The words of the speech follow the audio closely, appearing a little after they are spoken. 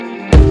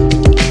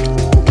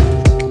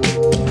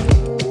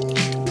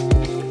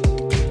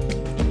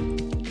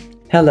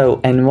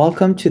Hello, and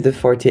welcome to the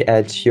Forte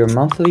Edge, your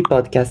monthly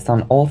podcast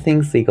on all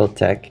things legal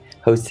tech,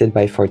 hosted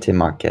by Forte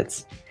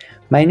Markets.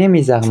 My name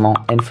is Armand,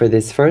 and for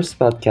this first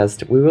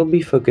podcast, we will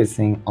be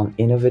focusing on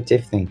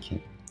innovative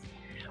thinking.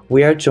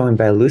 We are joined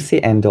by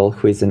Lucy Endel,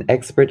 who is an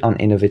expert on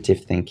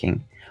innovative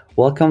thinking.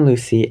 Welcome,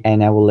 Lucy,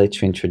 and I will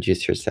let you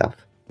introduce yourself.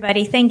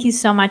 Everybody, thank you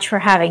so much for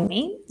having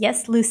me.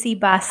 Yes, Lucy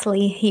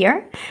Bassli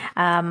here.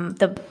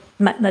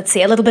 Let's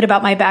see, a little bit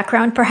about my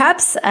background,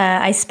 perhaps.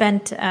 I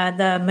spent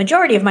the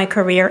majority of my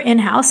career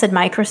in-house at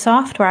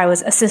Microsoft, where I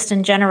was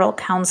Assistant General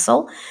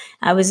Counsel.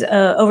 I was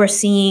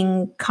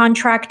overseeing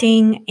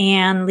contracting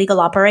and legal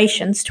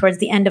operations towards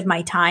the end of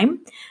my time.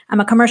 I'm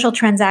a commercial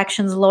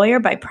transactions lawyer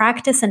by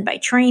practice and by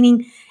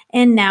training,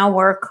 and now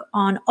work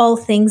on all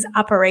things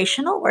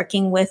operational,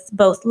 working with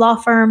both law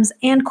firms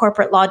and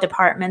corporate law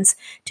departments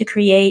to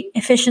create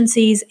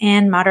efficiencies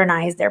and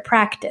modernize their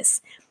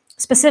practice.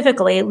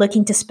 Specifically,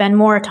 looking to spend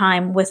more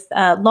time with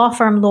law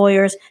firm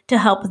lawyers to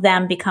help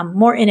them become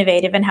more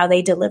innovative in how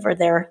they deliver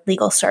their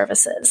legal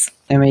services.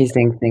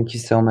 Amazing. Thank you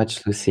so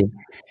much, Lucy.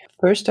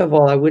 First of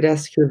all, I would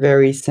ask you a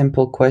very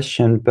simple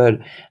question, but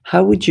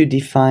how would you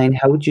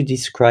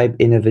describe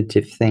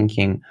innovative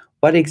thinking?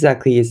 What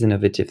exactly is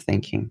innovative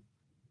thinking?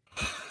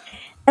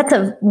 That's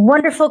a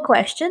wonderful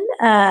question,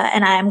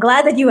 and I'm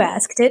glad that you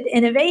asked it.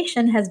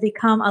 Innovation has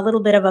become a little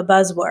bit of a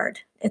buzzword.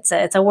 It's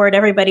a word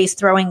everybody's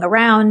throwing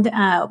around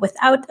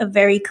without a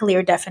very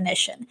clear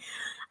definition.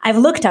 I've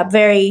looked up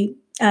very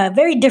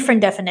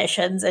different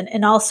definitions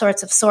in all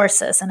sorts of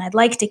sources, and I'd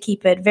like to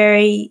keep it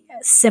very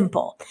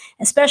simple,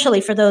 especially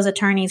for those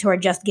attorneys who are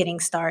just getting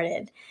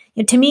started.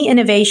 To me,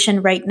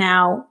 innovation right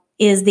now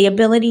is the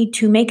ability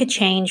to make a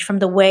change from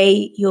the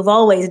way you've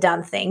always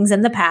done things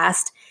in the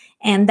past,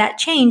 and that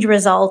change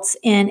results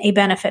in a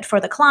benefit for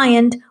the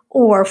client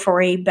or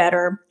for a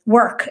better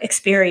work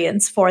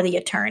experience for the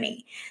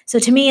attorney. So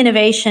to me,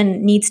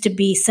 innovation needs to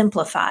be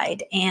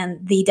simplified, and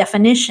the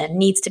definition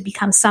needs to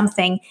become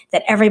something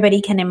that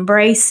everybody can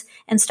embrace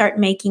and start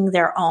making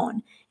their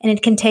own. And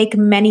it can take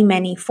many,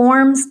 many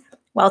forms.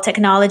 While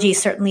technology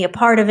is certainly a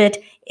part of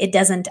it, it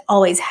doesn't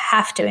always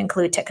have to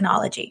include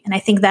technology. And I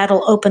think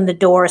that'll open the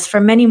doors for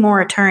many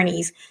more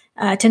attorneys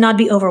to not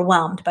be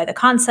overwhelmed by the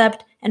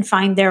concept and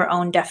find their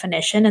own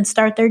definition and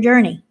start their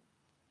journey.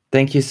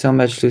 Thank you so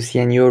much, Lucy.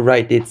 And you're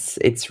right.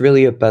 It's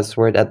really a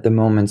buzzword at the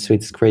moment, so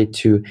it's great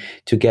to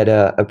get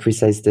a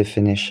precise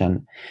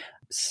definition.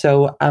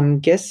 So I'm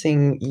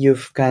guessing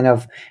you've kind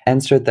of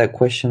answered that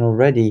question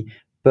already,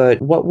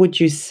 but what would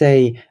you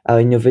say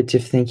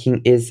innovative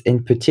thinking is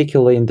in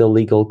particular in the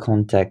legal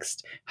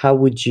context? How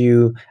would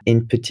you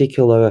in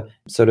particular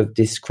sort of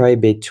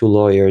describe it to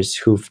lawyers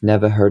who've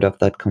never heard of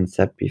that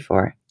concept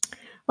before?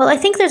 Well, I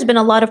think there's been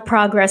a lot of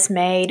progress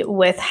made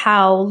with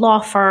how law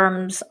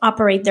firms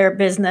operate their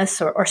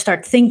business or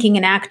start thinking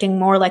and acting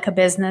more like a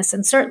business.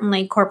 And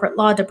certainly corporate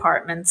law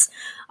departments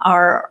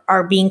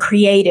are being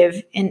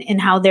creative in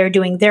how they're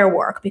doing their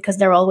work because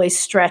they're always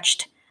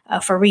stretched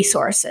for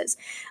resources.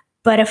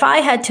 But if I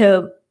had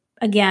to,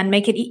 again,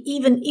 make it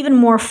even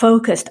more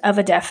focused of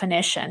a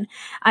definition,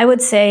 I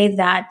would say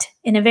that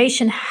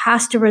innovation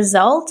has to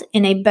result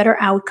in a better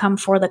outcome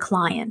for the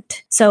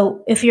client.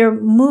 So if you're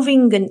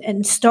moving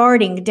and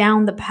starting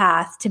down the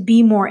path to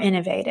be more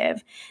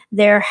innovative,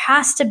 there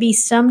has to be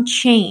some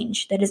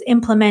change that is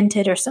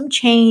implemented or some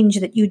change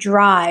that you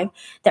drive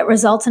that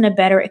results in a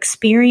better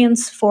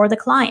experience for the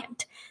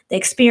client. The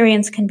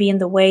experience can be in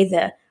the way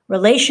the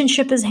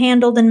relationship is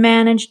handled and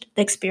managed.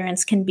 The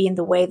experience can be in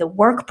the way the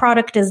work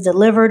product is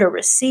delivered or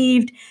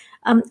received,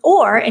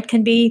 or it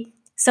can be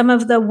some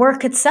of the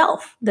work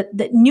itself,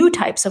 the new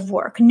types of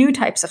work, new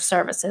types of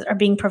services are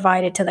being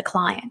provided to the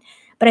client.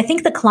 But I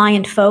think the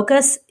client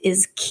focus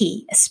is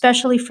key,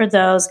 especially for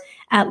those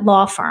at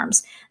law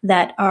firms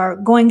that are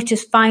going to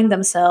find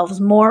themselves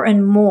more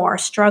and more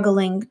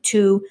struggling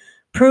to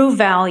prove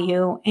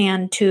value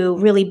and to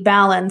really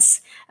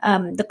balance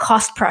the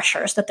cost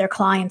pressures that their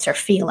clients are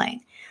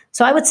feeling.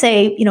 So I would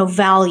say,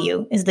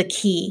 value is the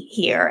key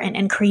here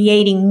and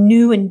creating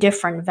new and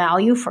different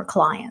value for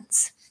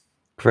clients.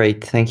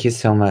 Great. Thank you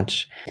so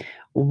much.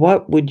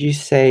 What would you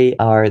say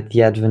are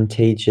the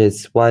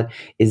advantages? What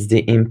is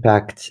the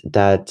impact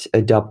that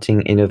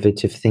adopting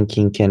innovative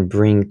thinking can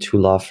bring to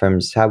law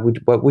firms?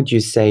 What would you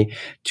say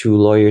to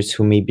lawyers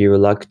who may be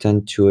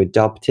reluctant to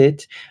adopt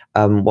it?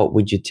 What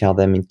would you tell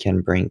them it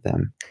can bring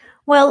them?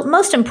 Well,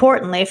 most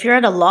importantly, if you're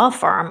at a law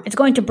firm, it's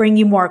going to bring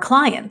you more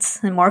clients.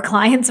 And more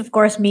clients, of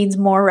course, means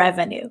more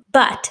revenue.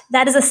 But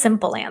that is a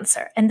simple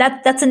answer. And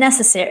that's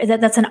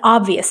an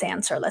obvious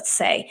answer, let's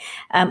say.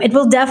 It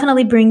will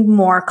definitely bring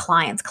more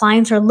clients.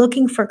 Clients are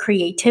looking for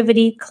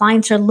creativity.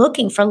 Clients are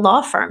looking for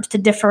law firms to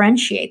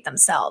differentiate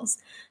themselves.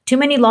 Too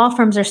many law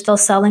firms are still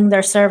selling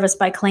their service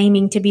by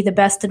claiming to be the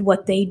best at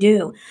what they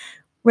do.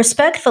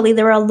 Respectfully,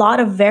 there are a lot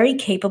of very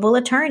capable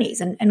attorneys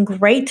and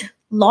great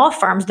law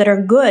firms that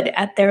are good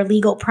at their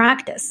legal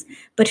practice,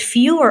 but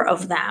fewer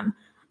of them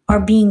are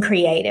being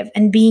creative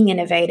and being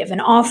innovative and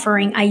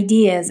offering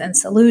ideas and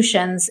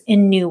solutions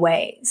in new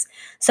ways.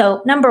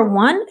 So number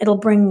one, it'll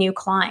bring new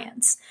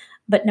clients.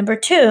 But number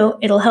two,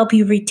 it'll help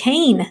you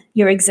retain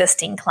your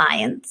existing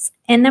clients.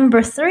 And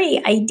number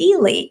three,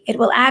 ideally, it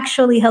will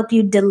actually help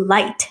you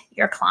delight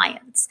your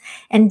clients.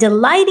 And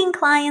delighting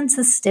clients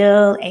is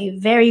still a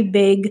very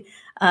big,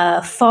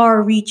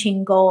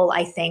 far-reaching goal,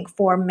 I think,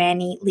 for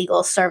many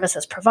legal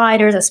services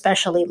providers,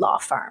 especially law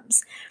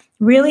firms.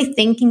 Really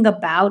thinking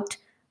about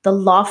the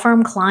law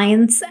firm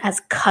clients as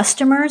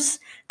customers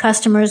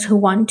who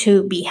want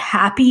to be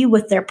happy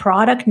with their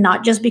product,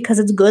 not just because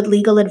it's good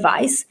legal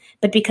advice,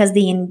 but because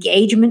the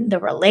engagement, the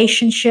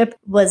relationship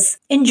was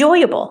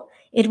enjoyable.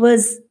 It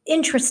was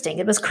interesting.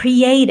 It was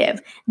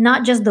creative,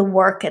 not just the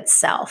work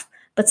itself,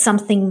 but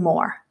something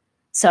more.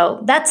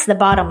 So that's the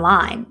bottom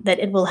line, that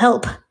it will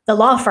help the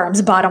law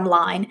firm's bottom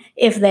line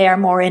if they are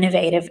more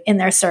innovative in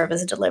their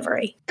service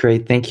delivery.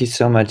 Great, thank you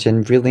so much,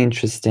 and really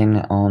interesting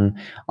on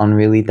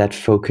really that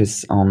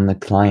focus on the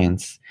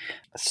clients.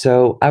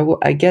 So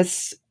I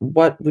guess,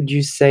 what would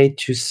you say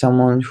to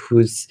someone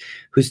who's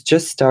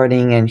just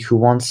starting and who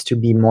wants to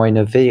be more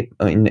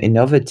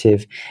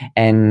innovative,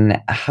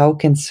 and how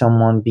can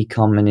someone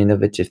become an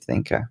innovative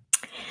thinker?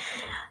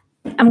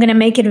 I'm going to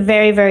make it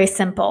very, very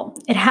simple.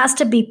 It has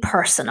to be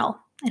personal.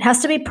 It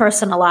has to be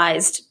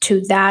personalized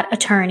to that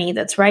attorney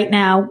that's right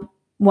now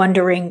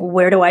wondering,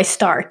 where do I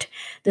start?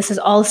 This is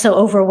also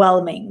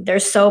overwhelming.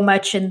 There's so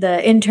much in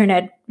the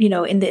internet,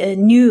 in the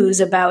news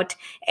about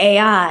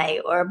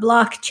AI or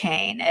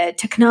blockchain,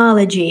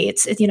 technology.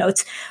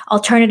 It's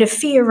alternative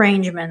fee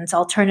arrangements,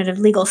 alternative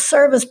legal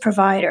service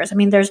providers. I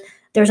mean, there's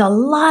a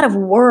lot of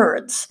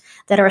words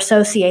that are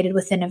associated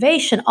with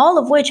innovation, all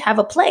of which have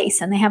a place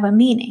and they have a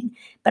meaning.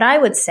 But I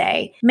would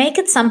say, make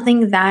it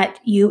something that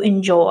you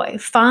enjoy.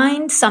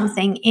 Find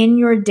something in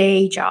your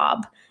day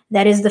job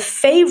that is the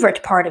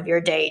favorite part of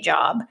your day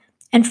job,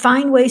 and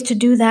find ways to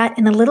do that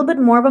in a little bit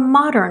more of a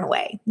modern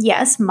way.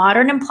 Yes,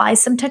 modern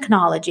implies some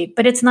technology,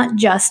 but it's not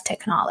just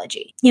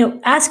technology.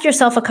 Ask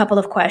yourself a couple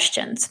of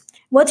questions.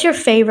 What's your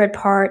favorite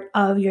part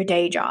of your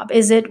day job?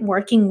 Is it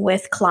working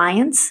with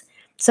clients?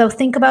 So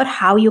think about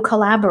how you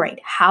collaborate,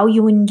 how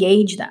you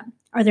engage them.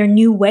 Are there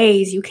new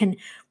ways you can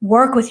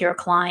work with your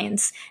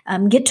clients,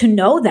 get to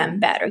know them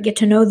better, get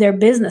to know their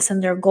business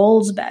and their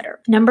goals better?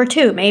 Number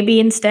two,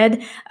 maybe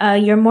instead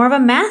you're more of a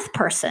math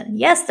person.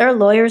 Yes, there are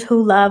lawyers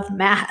who love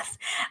math.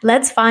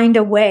 Let's find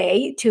a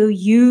way to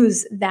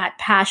use that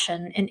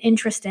passion and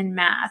interest in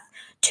math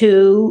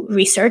to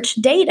research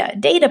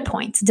data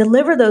points,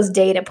 deliver those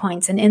data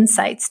points and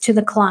insights to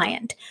the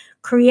client.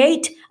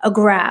 Create a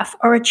graph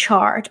or a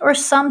chart or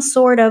some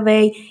sort of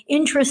a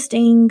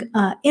interesting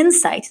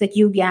insight that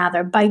you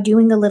gather by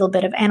doing a little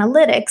bit of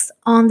analytics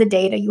on the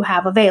data you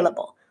have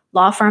available.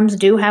 Law firms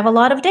do have a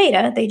lot of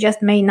data. They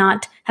just may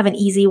not have an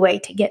easy way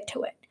to get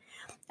to it.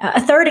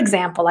 A third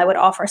example I would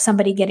offer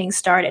somebody getting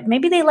started.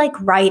 Maybe they like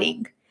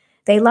writing.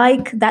 They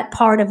like that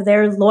part of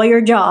their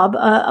lawyer job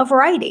of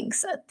writing.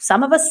 So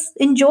some of us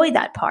enjoy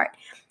that part.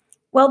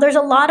 Well, there's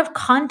a lot of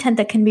content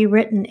that can be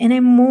written in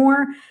a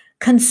more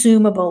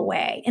consumable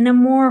way, in a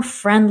more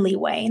friendly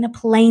way, in a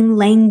plain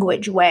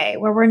language way,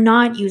 where we're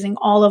not using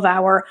all of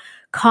our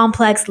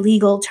complex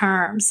legal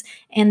terms.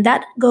 And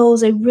that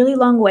goes a really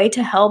long way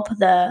to help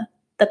the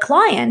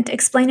client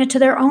explain it to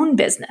their own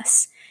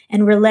business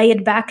and relay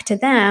it back to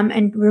them,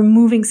 and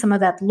removing some of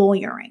that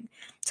lawyering.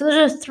 So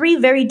those are three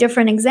very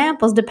different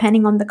examples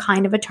depending on the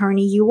kind of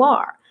attorney you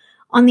are.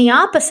 On the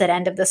opposite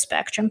end of the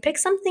spectrum, pick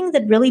something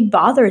that really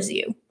bothers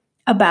you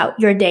about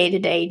your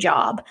day-to-day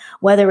job,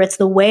 whether it's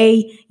the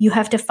way you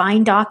have to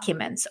find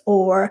documents,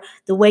 or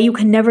the way you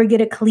can never get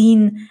a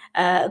clean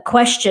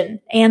question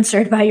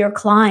answered by your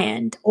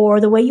client, or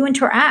the way you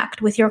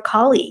interact with your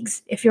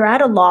colleagues if you're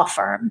at a law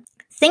firm.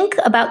 Think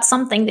about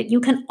something that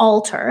you can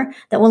alter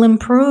that will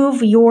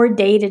improve your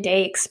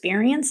day-to-day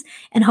experience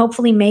and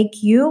hopefully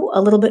make you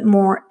a little bit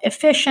more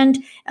efficient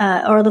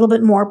or a little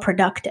bit more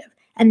productive.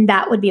 And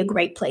that would be a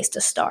great place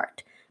to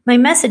start. My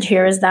message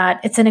here is that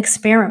it's an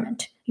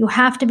experiment. You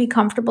have to be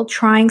comfortable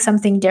trying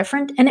something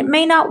different, and it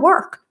may not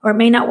work, or it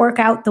may not work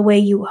out the way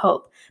you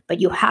hope, but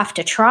you have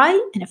to try.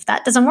 And if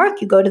that doesn't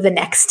work, you go to the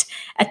next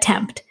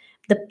attempt.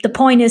 The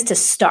point is to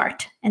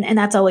start, and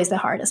that's always the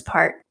hardest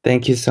part.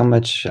 Thank you so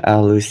much,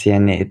 Lucy.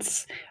 And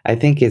I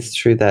think it's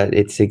true that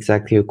it's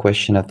exactly a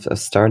question of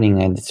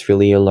starting, and it's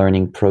really a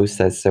learning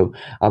process. So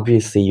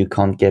obviously you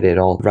can't get it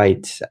all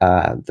right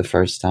the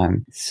first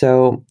time.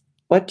 So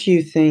what do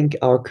you think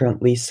are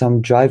currently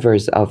some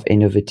drivers of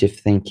innovative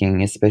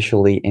thinking,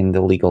 especially in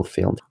the legal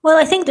field? Well,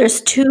 I think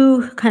there's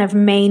two kind of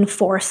main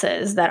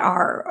forces that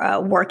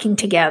are working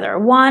together.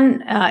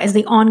 One is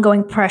the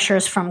ongoing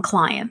pressures from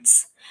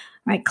clients,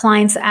 right?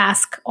 Clients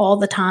ask all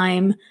the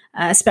time,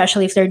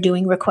 especially if they're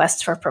doing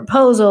requests for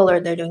proposal or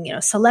they're doing,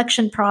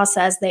 selection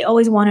process. They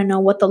always want to know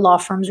what the law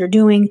firms are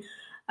doing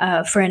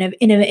for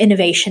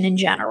innovation in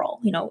general,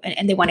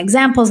 and they want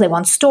examples, they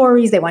want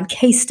stories, they want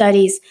case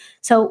studies.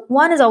 So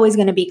one is always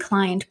going to be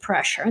client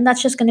pressure, and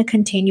that's just going to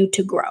continue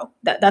to grow.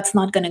 That's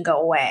not going to go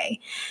away.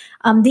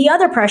 The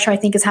other pressure, I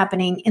think, is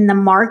happening in the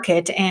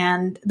market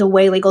and the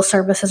way legal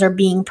services are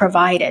being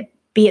provided.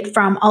 be it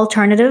from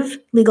alternative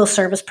legal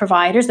service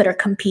providers that are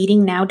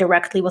competing now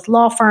directly with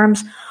law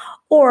firms,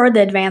 or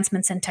the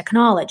advancements in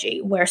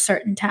technology where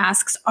certain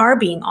tasks are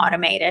being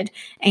automated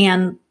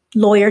and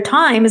lawyer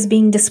time is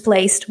being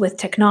displaced with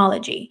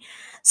technology.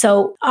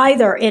 So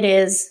either it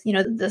is,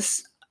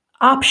 this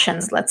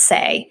options, let's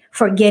say,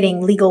 for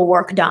getting legal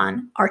work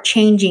done are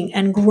changing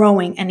and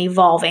growing and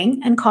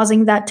evolving and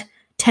causing that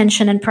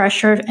tension and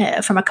pressure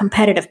from a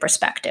competitive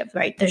perspective,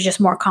 right? There's just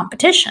more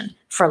competition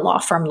for law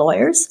firm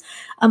lawyers,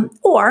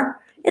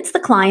 or it's the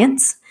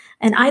clients.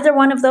 And either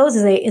one of those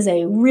is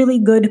a really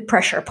good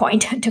pressure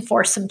point to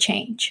force some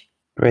change.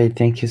 Great.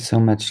 Thank you so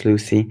much,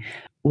 Lucy.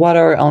 What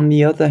are, on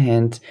the other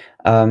hand,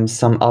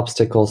 some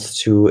obstacles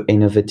to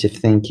innovative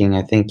thinking?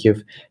 I think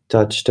you've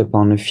touched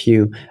upon a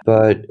few,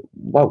 but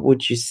what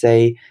would you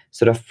say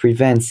sort of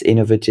prevents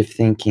innovative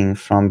thinking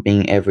from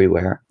being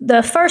everywhere?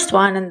 The first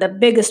one and the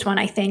biggest one,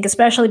 I think,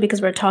 especially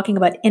because we're talking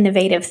about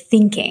innovative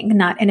thinking,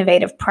 not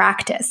innovative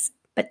practice,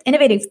 but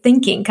innovative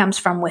thinking comes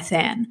from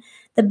within.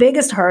 The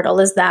biggest hurdle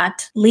is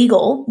that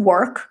legal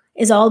work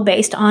is all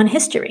based on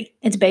history.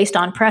 It's based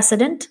on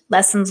precedent,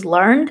 lessons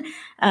learned,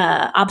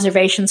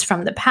 observations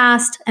from the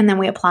past, and then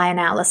we apply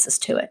analysis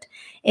to it.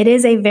 It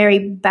is a very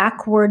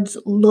backwards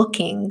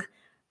looking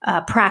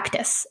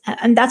practice,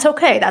 and that's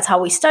okay. That's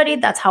how we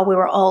studied. That's how we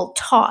were all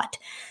taught.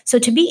 So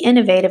to be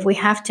innovative, we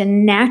have to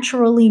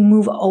naturally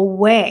move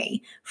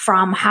away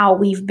from how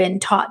we've been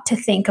taught to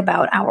think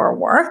about our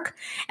work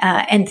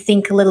and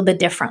think a little bit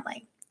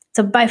differently.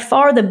 So by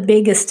far the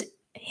biggest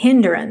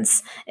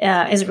hindrance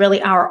is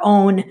really our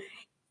own,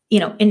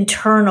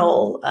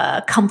 internal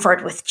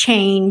comfort with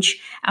change,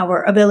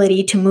 our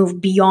ability to move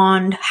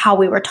beyond how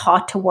we were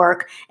taught to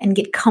work and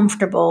get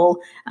comfortable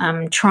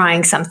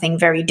trying something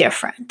very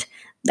different.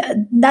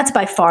 That's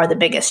by far the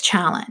biggest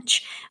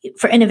challenge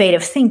for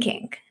innovative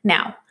thinking.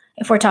 Now,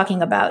 if we're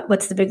talking about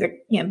what's the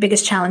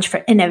biggest challenge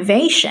for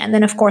innovation,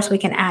 then of course we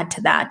can add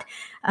to that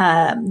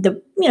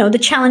the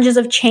challenges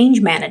of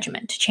change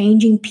management,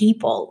 changing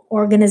people,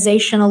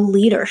 organizational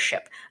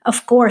leadership,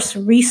 of course,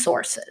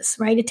 resources,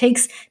 right? It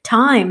takes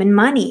time and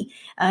money,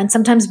 and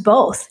sometimes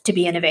both to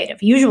be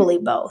innovative, usually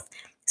both.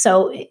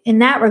 So in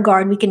that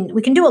regard, we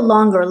can do a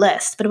longer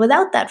list, but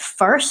without that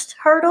first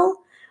hurdle,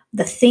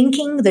 the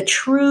thinking, the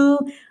true,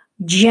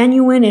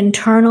 genuine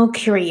internal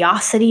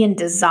curiosity and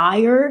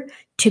desire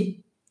to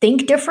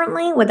think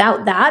differently,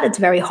 without that, it's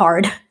very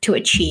hard to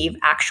achieve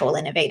actual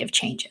innovative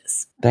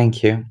changes.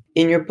 Thank you.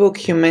 In your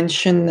book, you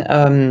mentioned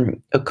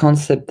a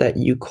concept that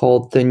you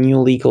called the new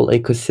legal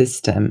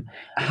ecosystem.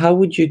 How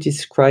would you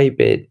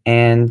describe it,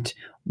 and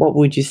what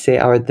would you say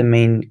are the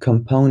main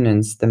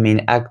components, the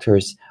main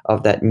actors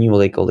of that new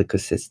legal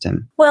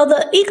ecosystem? Well,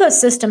 the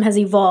ecosystem has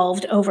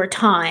evolved over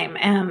time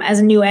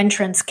as new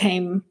entrants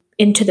came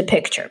into the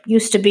picture.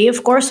 Used to be,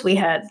 of course, we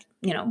had,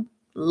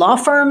 law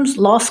firms,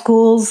 law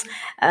schools,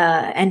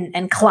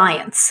 and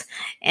clients.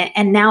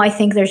 And now I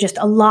think there's just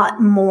a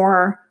lot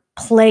more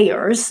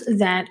players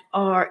that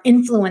are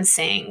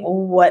influencing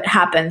what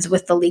happens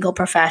with the legal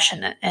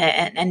profession.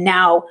 And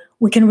now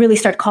we can really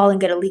start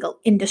calling it a legal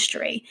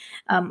industry.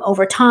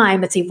 Over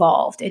time, it's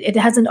evolved. It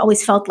hasn't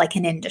always felt like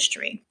an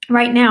industry.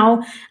 Right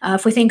now,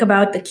 if we think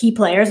about the key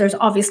players, there's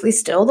obviously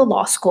still the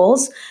law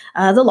schools,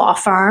 the law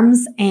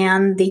firms,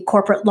 and the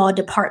corporate law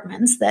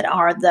departments that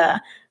are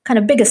the kind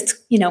of biggest,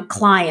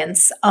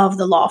 clients of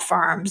the law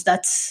firms.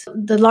 That's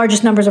the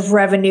largest numbers of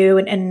revenue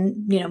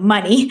and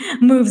money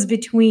moves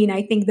between,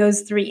 I think,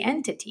 those three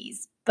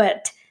entities.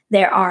 But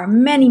there are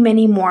many,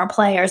 many more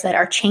players that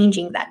are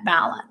changing that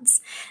balance.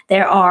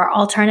 There are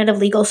alternative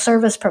legal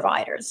service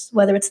providers,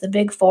 whether it's the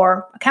big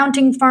four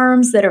accounting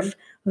firms that have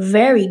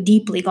very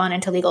deeply gone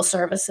into legal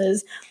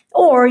services,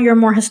 or your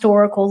more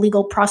historical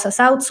legal process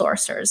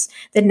outsourcers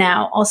that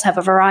now also have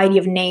a variety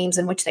of names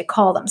in which they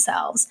call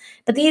themselves.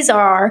 But these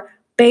are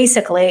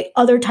basically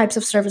other types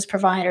of service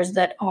providers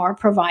that are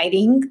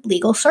providing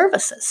legal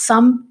services,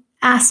 some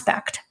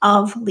aspect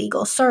of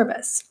legal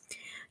service.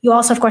 You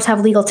also, of course,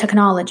 have legal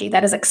technology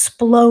that has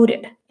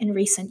exploded in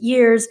recent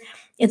years.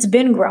 It's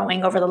been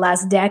growing over the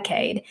last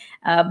decade,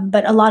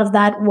 but a lot of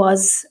that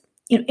was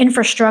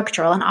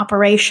infrastructural and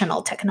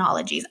operational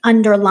technologies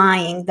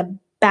underlying the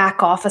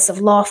back office of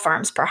law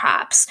firms,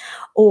 perhaps,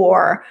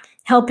 or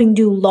helping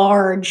do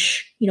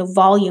large,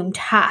 volume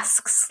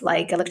tasks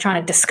like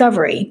electronic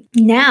discovery.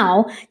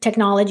 Now,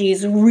 technology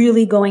is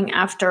really going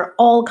after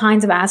all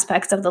kinds of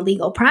aspects of the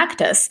legal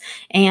practice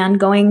and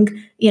going,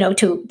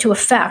 to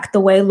affect the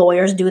way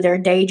lawyers do their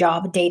day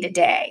job day to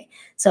day.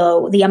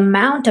 So the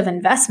amount of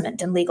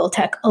investment in legal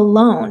tech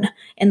alone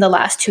in the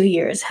last 2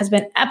 years has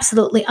been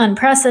absolutely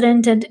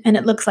unprecedented, and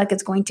it looks like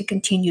it's going to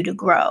continue to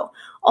grow.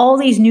 All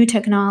these new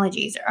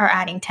technologies are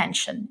adding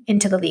tension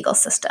into the legal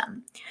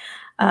system.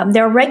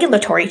 There are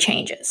regulatory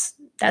changes.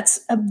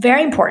 That's a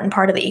very important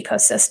part of the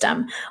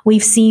ecosystem.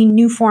 We've seen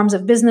new forms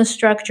of business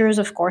structures,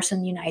 of course,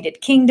 in the United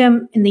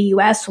Kingdom. In the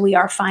US, we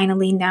are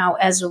finally now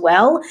as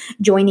well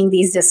joining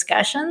these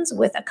discussions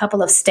with a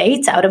couple of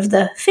states out of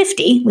the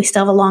 50. We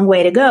still have a long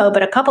way to go,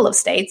 but a couple of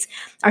states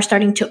are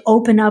starting to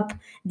open up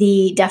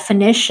the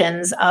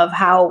definitions of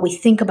how we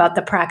think about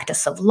the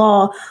practice of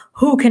law,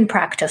 who can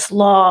practice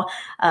law,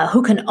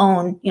 who can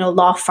own,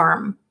 law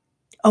firm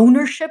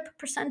ownership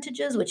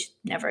percentages, which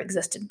never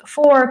existed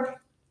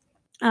before.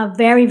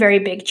 Very, very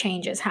big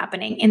changes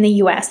happening in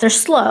the US. They're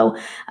slow,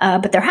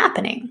 but they're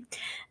happening.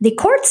 The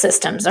court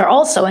systems are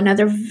also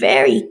another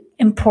very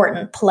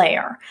important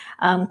player.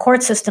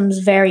 Court systems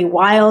vary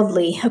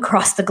wildly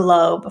across the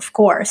globe, of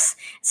course.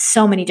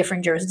 So many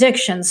different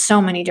jurisdictions,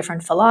 so many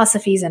different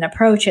philosophies and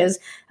approaches,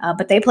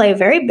 but they play a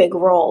very big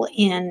role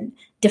in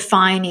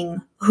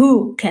defining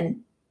who can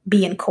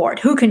be in court,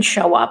 who can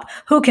show up,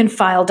 who can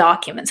file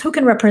documents, who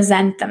can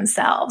represent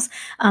themselves.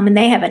 And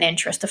they have an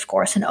interest, of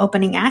course, in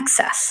opening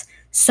access.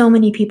 So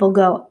many people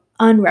go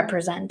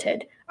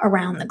unrepresented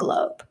around the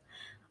globe.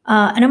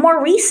 And a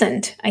more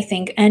recent, I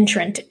think,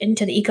 entrant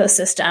into the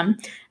ecosystem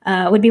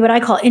would be what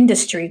I call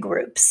industry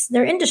groups.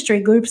 They're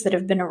industry groups that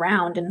have been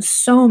around in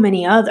so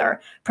many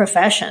other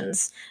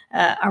professions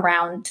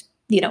around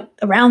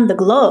the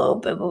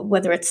globe,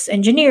 whether it's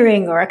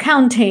engineering or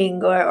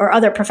accounting or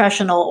other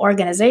professional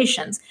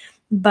organizations.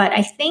 But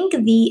I think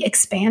the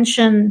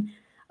expansion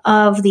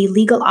of the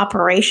legal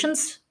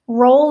operations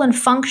role and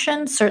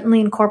function, certainly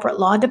in corporate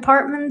law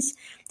departments,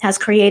 has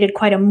created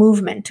quite a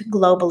movement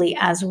globally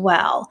as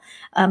well.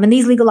 And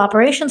these legal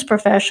operations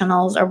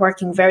professionals are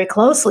working very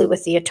closely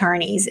with the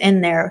attorneys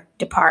in their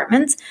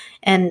departments,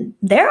 and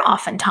they're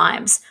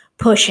oftentimes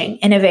pushing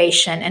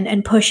innovation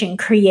and pushing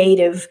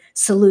creative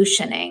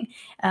solutioning.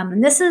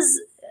 And this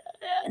is,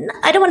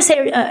 I don't want to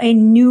say a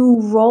new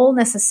role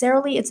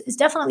necessarily. It's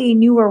definitely a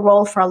newer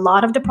role for a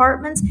lot of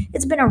departments.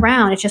 It's been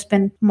around. It's just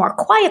been more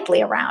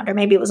quietly around, or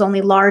maybe it was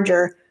only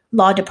larger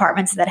law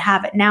departments that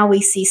have it. Now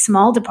we see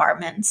small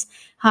departments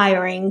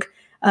hiring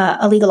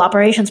a legal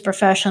operations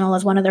professional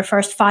as one of their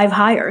first 5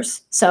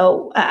 hires.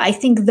 So I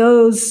think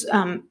those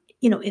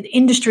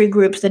industry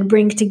groups that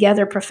bring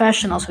together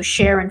professionals who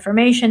share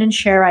information and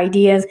share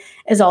ideas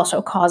is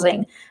also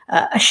causing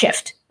a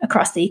shift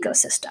across the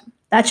ecosystem.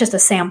 That's just a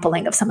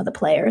sampling of some of the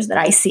players that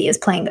I see as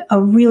playing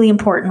a really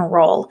important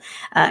role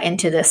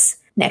into this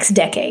next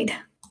decade.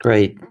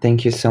 Great.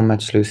 Thank you so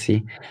much,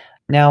 Lucy.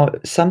 Now,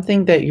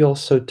 something that you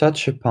also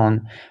touch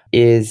upon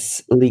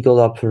is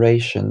legal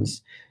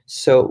operations.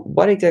 So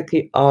what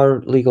exactly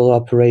are legal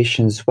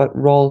operations? What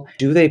role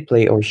do they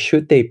play or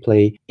should they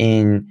play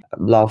in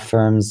law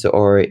firms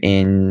or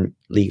in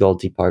legal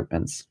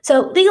departments?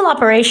 So legal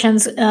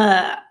operations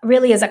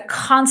really as a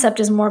concept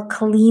is more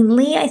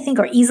cleanly, I think,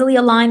 or easily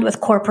aligned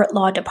with corporate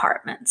law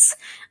departments.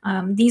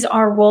 These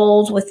are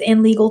roles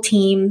within legal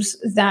teams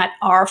that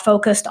are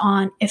focused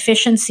on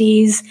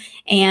efficiencies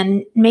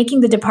and making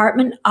the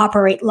department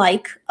operate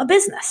like a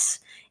business.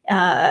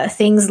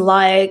 Things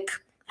like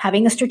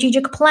having a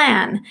strategic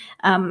plan,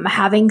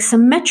 having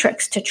some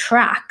metrics to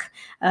track,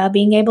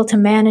 being able to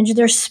manage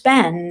their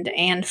spend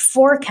and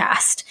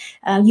forecast,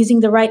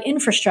 using the right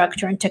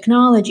infrastructure and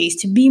technologies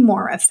to be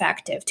more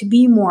effective, to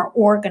be more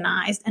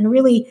organized, and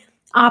really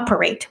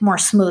operate more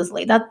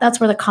smoothly. That's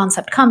where the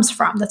concept comes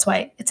from. That's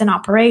why it's an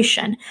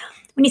operation.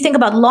 When you think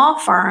about law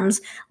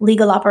firms,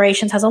 legal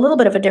operations has a little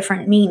bit of a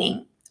different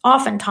meaning.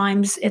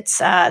 Oftentimes, it's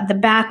the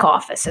back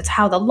office. It's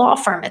how the law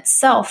firm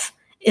itself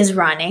is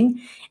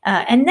running.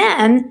 And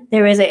then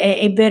there is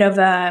a bit of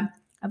a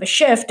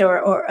shift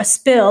or a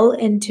spill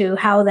into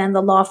how then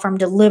the law firm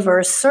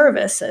delivers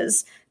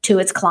services to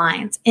its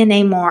clients in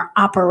a more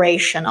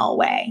operational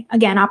way.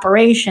 Again,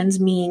 operations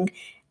mean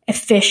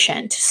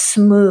efficient,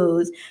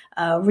 smooth,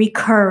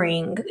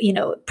 recurring,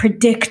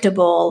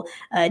 predictable,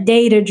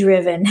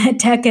 data-driven,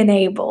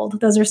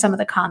 tech-enabled. Those are some of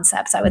the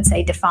concepts I would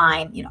say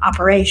define,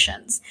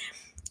 operations.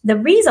 The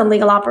reason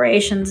legal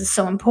operations is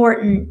so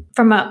important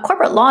from a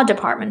corporate law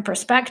department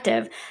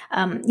perspective,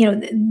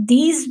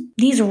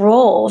 these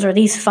roles or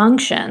these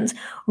functions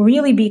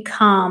really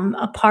become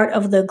a part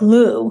of the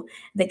glue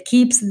that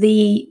keeps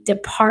the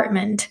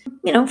department,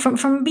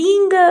 from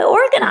being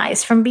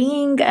organized, from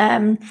being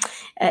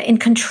in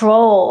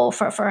control,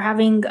 for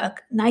having a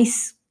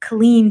nice,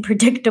 clean,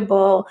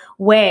 predictable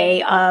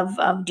way of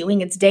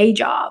doing its day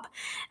job,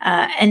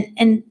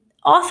 and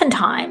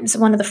oftentimes,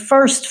 one of the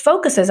first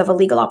focuses of a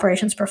legal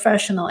operations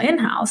professional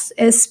in-house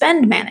is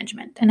spend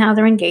management and how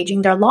they're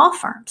engaging their law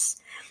firms.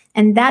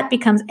 And that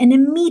becomes an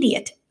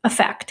immediate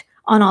effect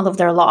on all of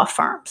their law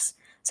firms.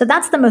 So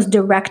that's the most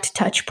direct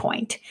touch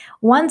point.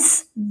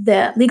 Once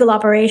the legal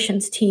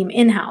operations team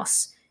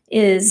in-house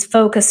is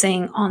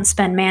focusing on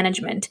spend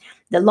management,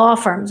 the law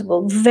firms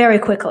will very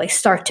quickly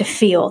start to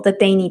feel that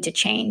they need to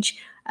change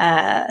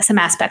some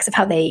aspects of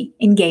how they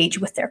engage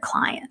with their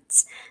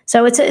clients.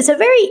 So it's a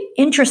very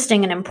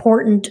interesting and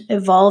important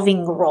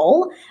evolving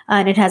role,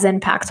 and it has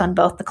impacts on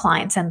both the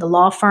clients and the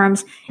law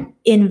firms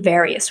in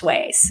various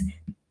ways.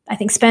 I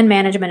think spend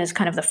management is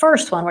kind of the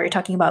first one where you're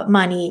talking about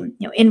money,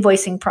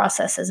 invoicing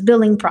processes,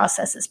 billing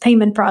processes,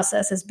 payment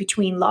processes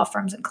between law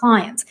firms and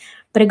clients.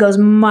 But it goes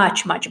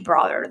much, much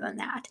broader than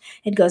that.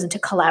 It goes into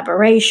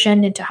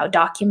collaboration, into how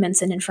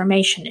documents and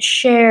information is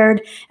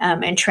shared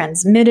and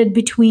transmitted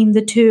between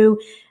the two.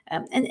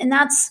 And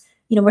that's,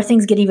 where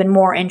things get even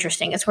more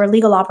interesting. It's where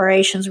legal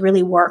operations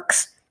really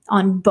works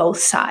on both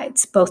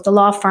sides, both the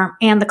law firm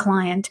and the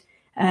client,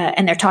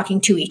 and they're talking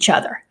to each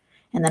other.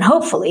 And then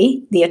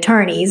hopefully the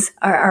attorneys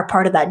are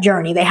part of that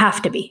journey. They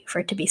have to be for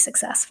it to be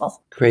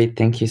successful. Great.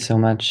 Thank you so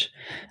much.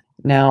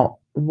 Now,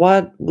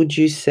 what would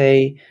you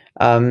say?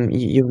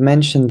 You've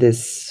mentioned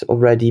this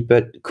already,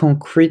 but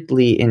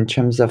concretely in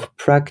terms of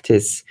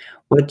practice,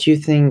 what do you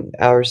think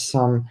are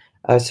some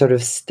sort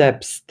of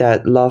steps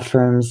that law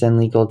firms and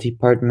legal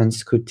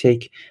departments could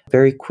take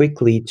very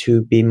quickly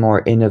to be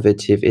more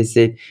innovative? Is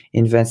it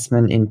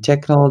investment in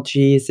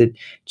technology? Is it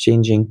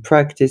changing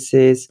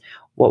practices?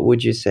 What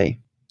would you say?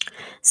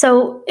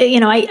 So,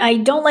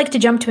 I don't like to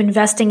jump to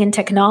investing in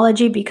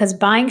technology because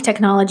buying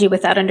technology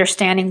without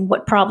understanding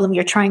what problem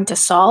you're trying to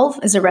solve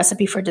is a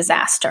recipe for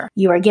disaster.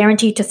 You are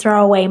guaranteed to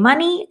throw away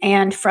money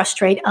and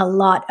frustrate a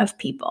lot of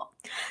people.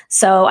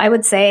 So I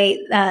would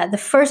say the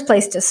first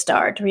place to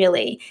start,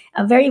 really,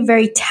 a very,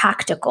 very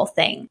tactical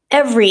thing.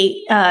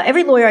 Every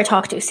lawyer I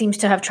talk to seems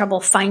to have trouble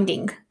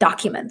finding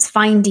documents,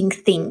 finding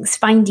things,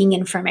 finding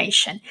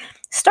information.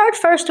 Start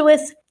first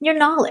with your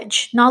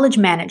knowledge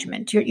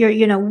management.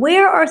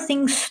 Where are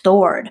things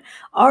stored?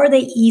 Are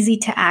they easy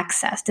to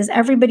access? Does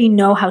everybody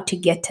know how to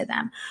get to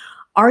them?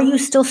 Are you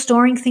still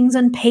storing things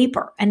on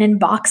paper and in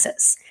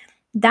boxes?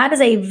 That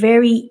is a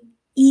very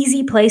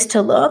easy place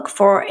to look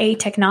for a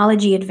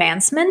technology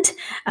advancement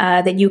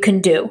that you can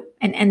do.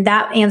 And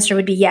that answer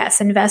would be yes,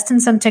 invest in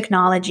some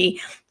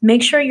technology.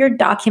 Make sure your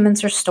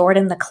documents are stored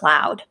in the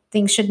cloud.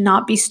 Things should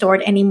not be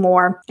stored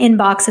anymore in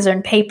boxes or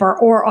in paper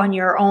or on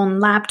your own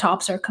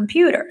laptops or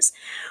computers.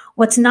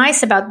 What's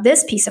nice about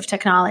this piece of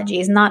technology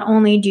is not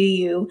only do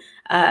you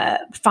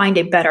find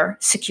a better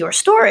secure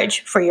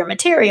storage for your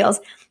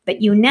materials,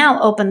 but you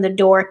now open the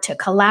door to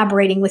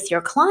collaborating with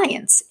your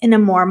clients in a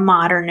more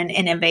modern and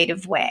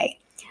innovative way.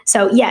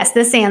 So yes,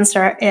 this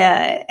answer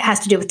has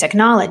to do with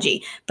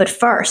technology, but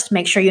first,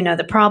 make sure you know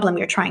the problem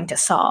you're trying to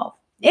solve.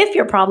 If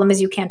your problem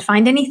is you can't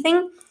find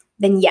anything,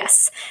 then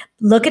yes,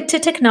 look to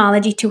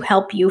technology to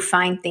help you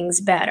find things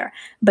better.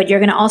 But you're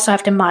going to also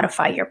have to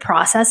modify your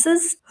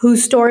processes. Who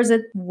stores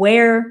it?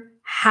 Where?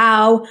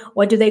 How?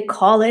 What do they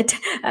call it?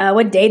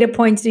 What data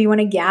points do you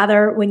want to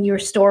gather when you're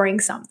storing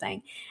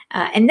something?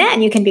 And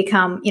then you can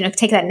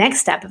take that next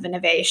step of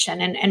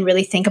innovation and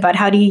really think about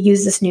how do you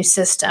use this new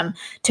system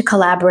to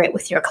collaborate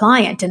with your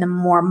client in a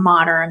more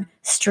modern,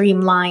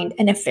 streamlined,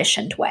 and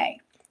efficient way.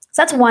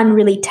 So that's one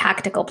really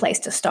tactical place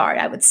to start,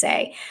 I would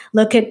say.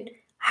 Look at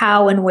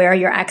how and where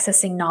you're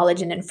accessing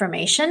knowledge and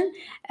information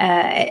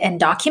and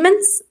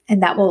documents,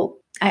 and that will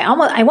I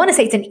want to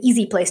say it's an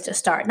easy place to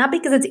start, not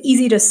because it's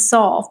easy to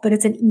solve, but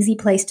it's an easy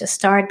place to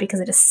start because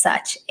it is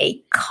such a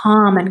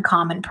common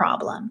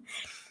problem.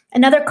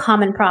 Another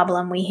common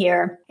problem we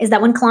hear is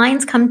that when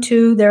clients come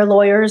to their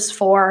lawyers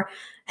for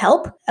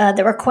help,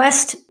 the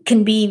request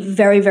can be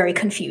very, very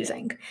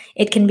confusing.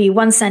 It can be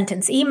one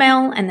sentence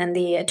email, and then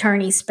the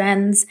attorney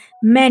spends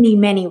many,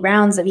 many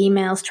rounds of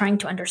emails trying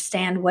to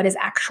understand what is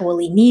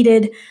actually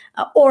needed.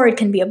 Or it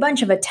can be a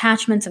bunch of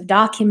attachments of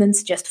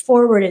documents just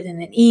forwarded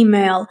in an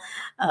email.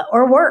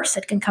 Or worse,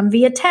 it can come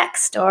via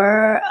text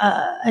or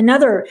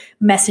another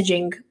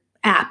messaging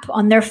app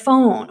on their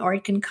phone, or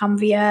it can come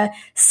via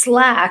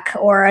Slack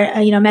or a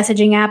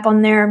messaging app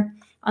on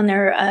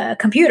their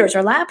computers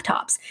or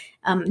laptops.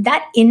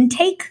 That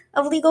intake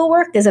of legal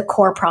work is a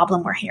core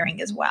problem we're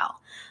hearing as well.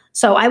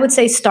 So I would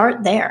say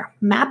start there.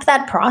 Map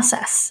that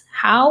process.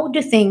 How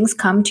do things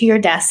come to your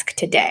desk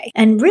today?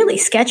 And really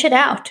sketch it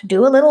out.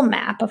 Do a little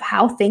map of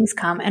how things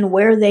come and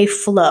where they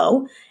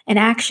flow and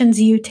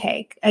actions you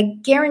take. I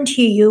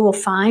guarantee you will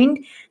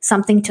find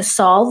something to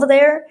solve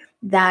there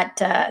that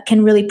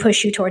can really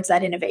push you towards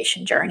that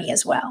innovation journey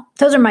as well.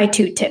 Those are my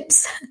two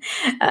tips.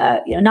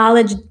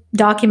 Knowledge,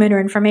 document, or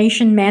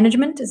information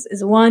management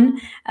is one,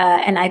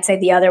 and I'd say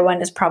the other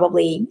one is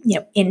probably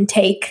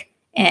intake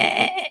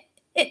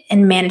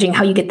and managing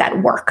how you get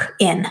that work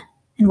in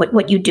and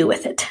what you do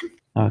with it.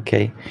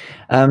 Okay.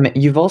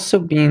 You've also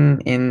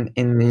been in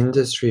the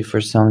industry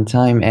for some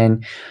time,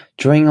 and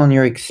drawing on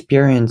your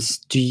experience,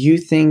 do you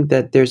think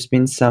that there's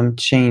been some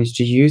change?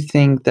 Do you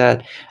think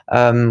that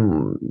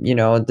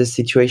the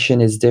situation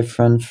is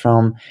different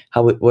from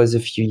how it was a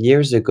few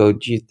years ago?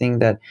 Do you think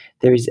that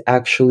there is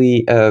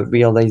actually a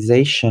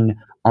realization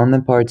on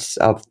the parts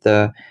of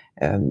the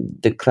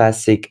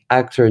classic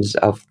actors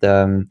of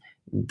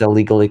the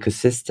legal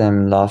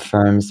ecosystem, law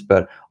firms,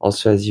 but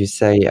also, as you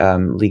say,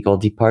 legal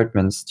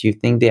departments? Do you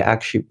think they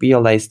actually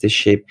realize the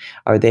shift?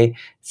 Are they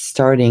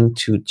starting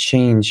to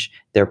change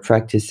their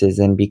practices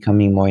and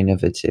becoming more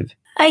innovative?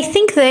 I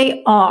think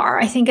they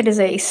are. I think it is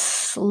a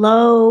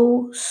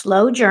slow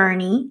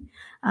journey,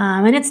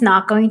 and it's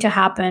not going to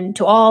happen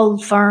to all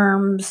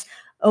firms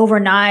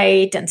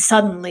overnight and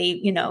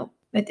suddenly,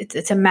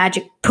 it's a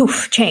magic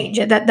poof change.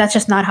 That's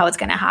just not how it's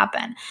going to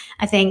happen.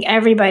 I think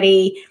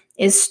everybody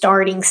is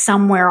starting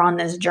somewhere on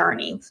this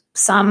journey.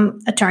 Some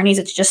attorneys,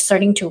 it's just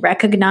starting to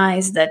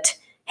recognize that,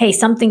 hey,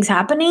 something's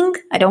happening.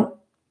 I don't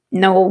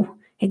know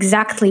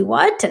exactly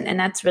what, and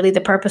that's really the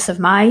purpose of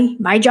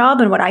my job,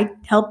 and what I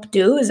help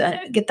do is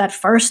get those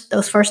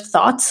first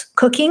thoughts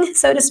cooking,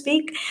 so to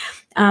speak.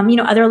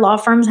 Other law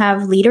firms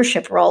have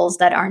leadership roles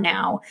that are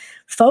now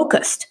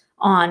focused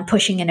on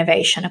pushing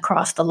innovation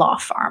across the law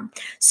firm.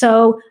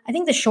 So I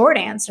think the short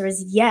answer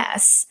is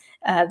yes,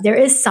 there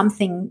is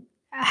something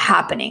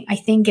happening. I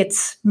think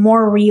it's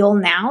more real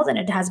now than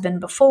it has been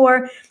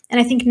before,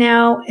 and I think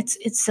now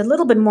it's a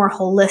little bit more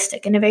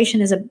holistic.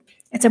 Innovation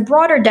it's a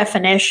broader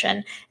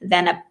definition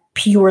than a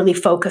purely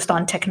focused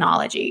on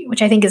technology,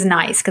 which I think is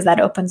nice because that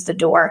opens the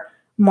door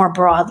more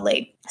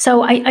broadly.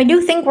 So I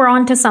do think we're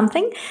on to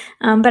something,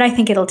 but I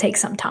think it'll take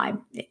some time.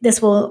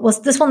 This will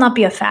not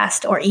be a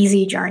fast or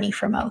easy journey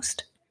for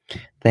most.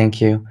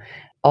 Thank you.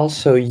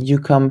 Also, you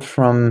come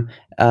from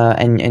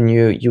and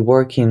you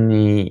work in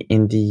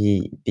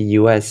the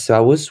US. So I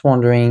was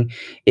wondering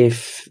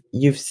if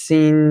you've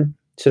seen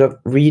sort of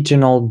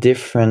regional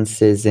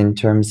differences in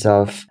terms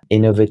of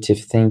innovative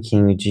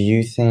thinking.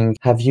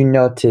 Have you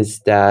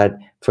noticed that,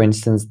 for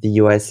instance, the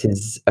US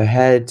is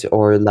ahead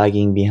or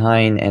lagging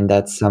behind, and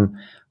that some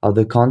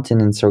other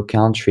continents or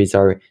countries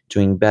are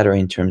doing better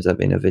in terms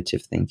of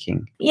innovative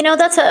thinking?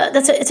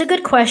 It's a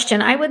good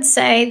question. I would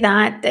say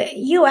that the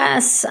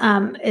U.S.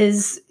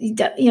 Is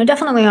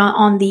definitely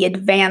on the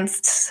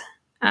advanced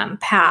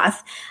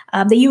path.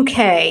 The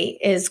U.K.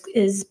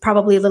 is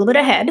probably a little bit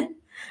ahead,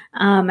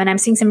 and I'm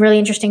seeing some really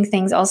interesting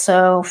things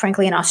also,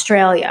 frankly, in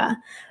Australia,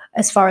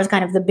 as far as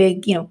kind of the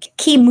big,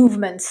 key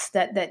movements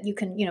that you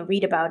can,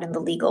 read about in the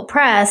legal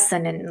press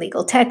and in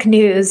legal tech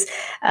news,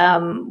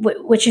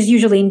 which is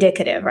usually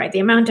indicative, right? The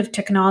amount of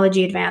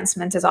technology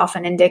advancement is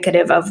often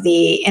indicative of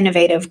the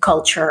innovative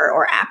culture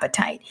or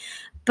appetite.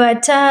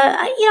 But,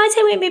 I'd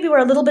say maybe we're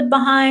a little bit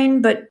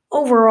behind, but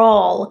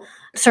overall,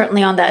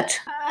 certainly on that,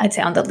 I'd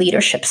say on the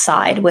leadership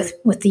side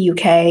with the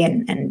UK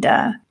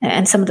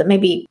and some of the,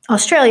 maybe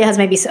Australia has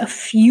maybe a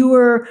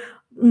fewer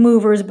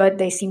movers, but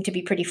they seem to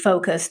be pretty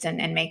focused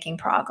and making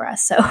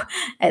progress. So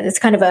it's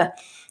kind of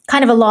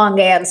a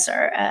long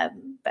answer,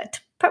 but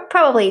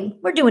probably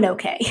we're doing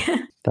okay.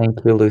 Thank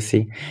you,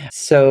 Lucy.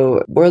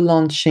 So we're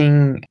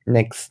launching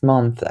next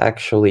month,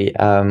 actually,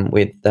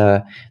 with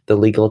the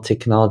Legal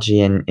Technology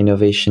and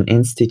Innovation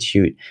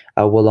Institute.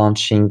 We're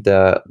launching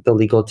the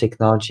Legal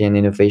Technology and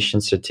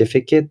Innovation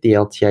Certificate, the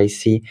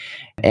LTIC,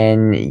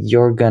 and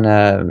you're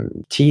gonna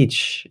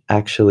teach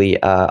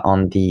actually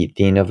on the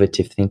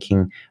innovative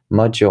thinking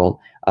module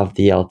of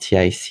the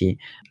LTIC.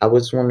 I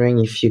was wondering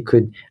if you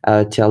could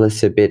tell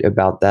us a bit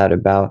about that,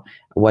 about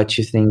what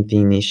you think the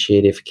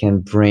initiative can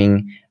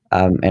bring,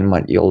 and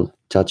what you'll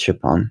touch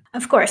upon.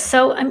 Of course.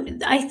 So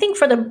I think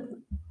for the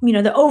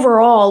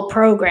overall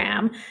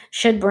program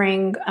should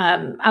bring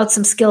out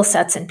some skill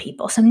sets in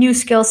people, some new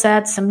skill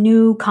sets, some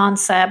new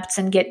concepts,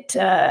 and get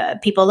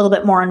people a little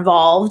bit more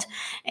involved.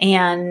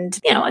 And,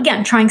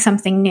 again, trying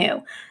something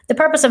new. The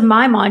purpose of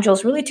my module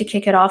is really to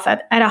kick it off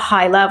at a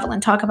high level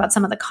and talk about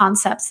some of the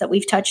concepts that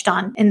we've touched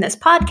on in this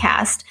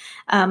podcast,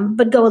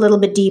 but go a little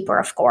bit deeper,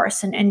 of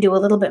course, and do a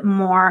little bit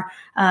more,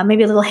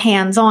 maybe a little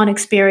hands-on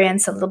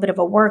experience, a little bit of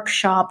a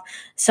workshop,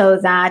 so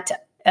that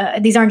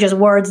these aren't just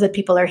words that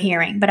people are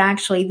hearing, but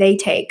actually they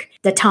take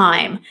the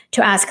time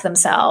to ask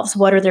themselves,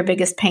 what are their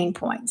biggest pain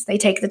points? They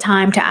take the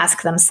time to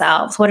ask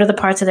themselves, what are the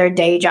parts of their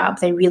day job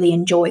they really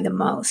enjoy the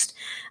most?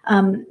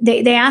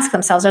 They ask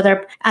themselves, are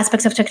there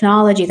aspects of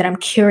technology that I'm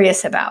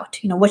curious about?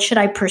 What should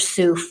I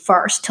pursue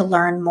first to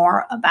learn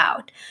more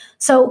about?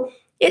 So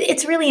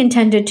it's really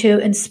intended to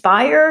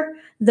inspire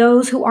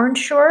those who aren't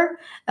sure,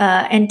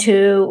 and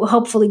to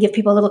hopefully give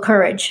people a little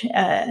courage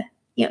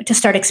to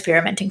start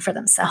experimenting for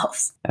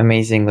themselves.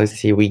 Amazing,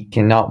 Lucy. We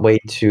cannot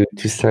wait to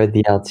start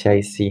the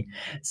LTIC.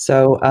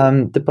 So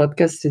the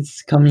podcast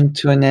is coming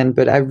to an end,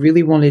 but I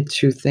really wanted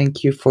to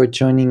thank you for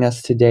joining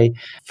us today.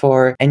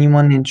 For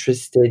anyone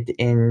interested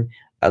in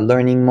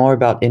learning more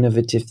about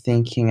innovative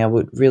thinking, I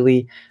would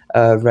really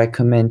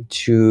recommend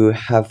to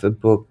have a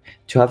look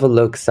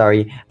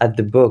at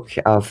the book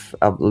of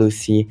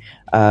Lucy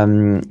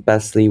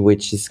Bassli,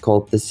 which is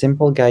called The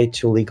Simple Guide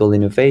to Legal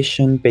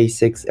Innovation,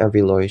 Basics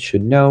Every Lawyer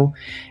Should Know.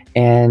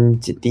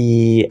 And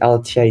the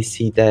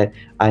LTIC that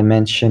I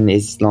mentioned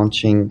is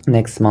launching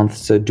next month.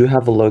 So do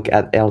have a look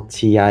at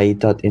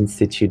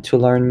lti.institute to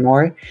learn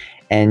more.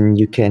 And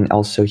you can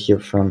also hear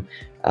from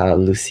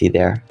Lucy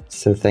there.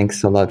 So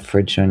thanks a lot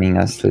for joining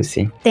us,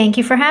 Lucy. Thank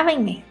you for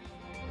having me.